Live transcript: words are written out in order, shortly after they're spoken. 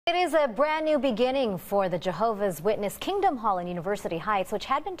It is a brand new beginning for the Jehovah's Witness Kingdom Hall in University Heights, which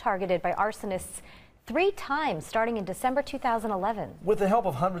had been targeted by arsonists 3 times starting in December 2011. With the help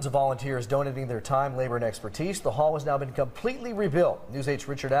of hundreds of volunteers donating their time, labor, and expertise, the hall has now been completely rebuilt. News 8's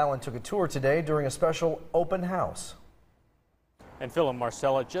Richard Allen took a tour today during a special open house. And Phil and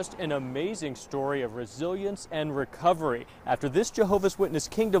Marcella, just an amazing story of resilience and recovery after this Jehovah's Witness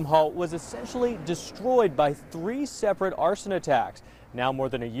Kingdom Hall was essentially destroyed by 3 separate arson attacks. Now, more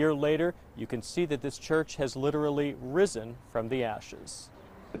than a year later, you can see that this church has literally risen from the ashes.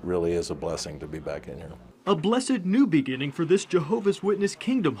 It really is a blessing to be back in here. A blessed new beginning for this Jehovah's Witness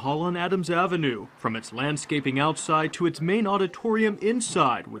Kingdom Hall on Adams Avenue. From its landscaping outside to its main auditorium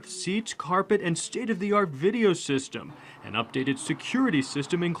inside, with seats, carpet, and state-of-the-art video system. An updated security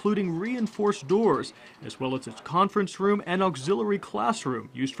system including reinforced doors, as well as its conference room and auxiliary classroom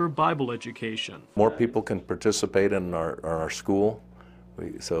used for Bible education. More people can participate in our school.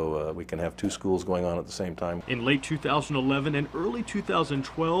 So we can have 2 schools going on at the same time. In late 2011 and early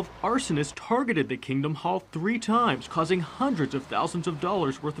 2012, arsonists targeted the Kingdom Hall 3 times, causing hundreds of thousands of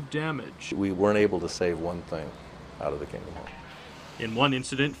dollars worth of damage. We weren't able to save one thing out of the Kingdom Hall. In one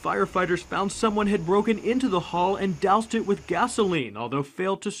incident, firefighters found someone had broken into the hall and doused it with gasoline, although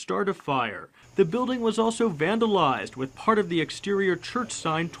failed to start a fire. The building was also vandalized, with part of the exterior church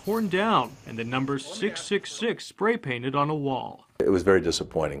sign torn down and the number 666 spray painted on a wall. It was very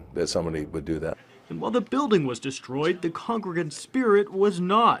disappointing that somebody would do that. And while the building was destroyed, the congregant spirit was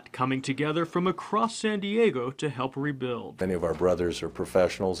not, coming together from across San Diego to help rebuild. Many of our brothers are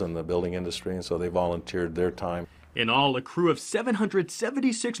professionals in the building industry, and so they volunteered their time. In all, a crew of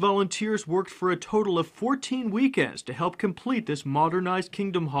 776 volunteers worked for a total of 14 weekends to help complete this modernized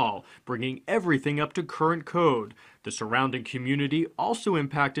Kingdom Hall, bringing everything up to current code. The surrounding community, also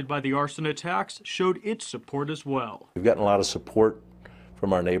impacted by the arson attacks, showed its support as well. We've gotten a lot of support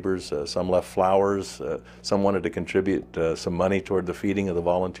from our neighbors. Some left flowers. Some wanted to contribute some money toward the feeding of the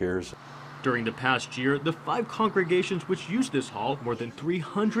volunteers. During the past year, the 5 congregations which use this hall, more than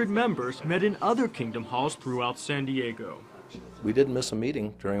 300 members, met in other Kingdom Halls throughout San Diego. We didn't miss a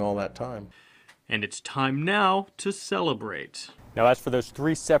meeting during all that time. And it's time now to celebrate. Now, as for those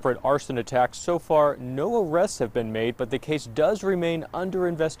 3 separate arson attacks, so far no arrests have been made, but the case does remain under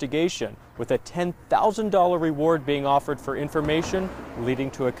investigation, with a $10,000 reward being offered for information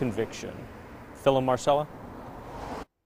leading to a conviction. Phil and Marcella.